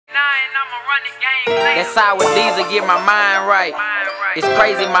That sour diesel get my mind right. It's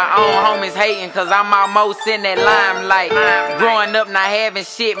crazy my own homies hating cause I'm almost in that limelight. Growing up not having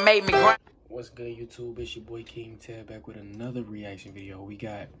shit made me grind. What's good, YouTube? It's your boy King Ted back with another reaction video. We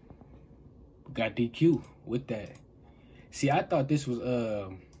got DQ with that. See, I thought this was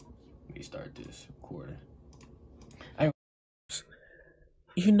let me start this recording.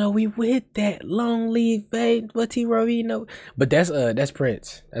 You know, we with that long leave, babe. What T-Row, you know? But that's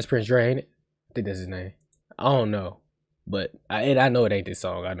Prince. That's Prince Dre, ain't it? I think that's his name. I don't know, but I know it ain't this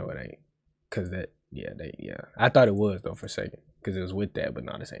song. I know it ain't, cause yeah. I thought it was though for a second, cause it was with that, but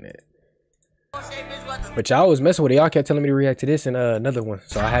no, this ain't it. But y'all was messing with it. Y'all kept telling me to react to this and another one,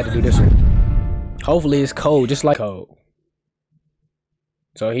 so I had to do this one. Hopefully it's cold, just like cold.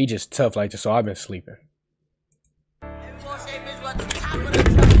 So he just tough like this. So I've been sleeping.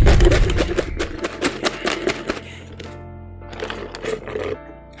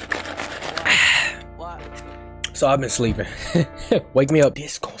 So I've been sleeping. Wake me up.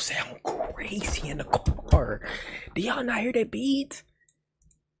 This gonna sound crazy in the car. Do y'all not hear that beat?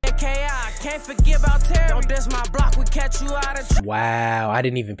 Can't forget about Terry. Don't diss my block, we catch you out of. Wow, I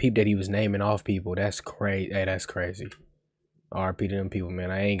didn't even peep that he was naming off people. That's crazy. Hey, that's crazy. RP to them people, man.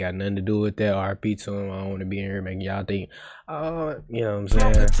 I ain't got nothing to do with that. RP to them. I don't want to be in here making y'all think, oh, you know what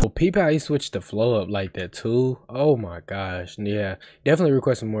I'm saying? Well, peep how he switched the flow up like that too. Oh my gosh. Yeah, definitely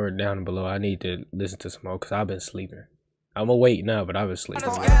request some more down below. I need to listen to some more because I've been sleeping. I'm awake now, but I've been sleeping.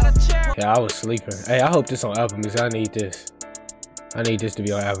 Yeah, I was sleeping. Hey, I hope this on Apple Music. I need this. I need this to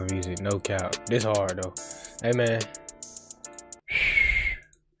be on Apple Music. No cap. This hard though. Hey man.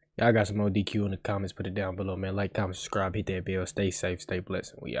 Y'all got some more DQ in the comments. Put it down below, man. Like, comment, subscribe, hit that bell. Stay safe, stay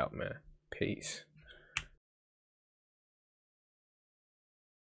blessed. We out, man. Peace.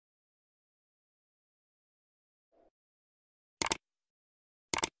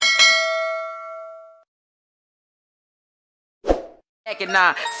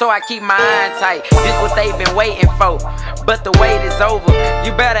 So I keep my eye tight. This what they been waiting for, but the wait is over.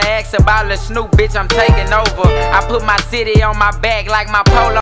 You better ask about Lil Snoop, bitch, I'm taking over. I put my city on my back like my polo.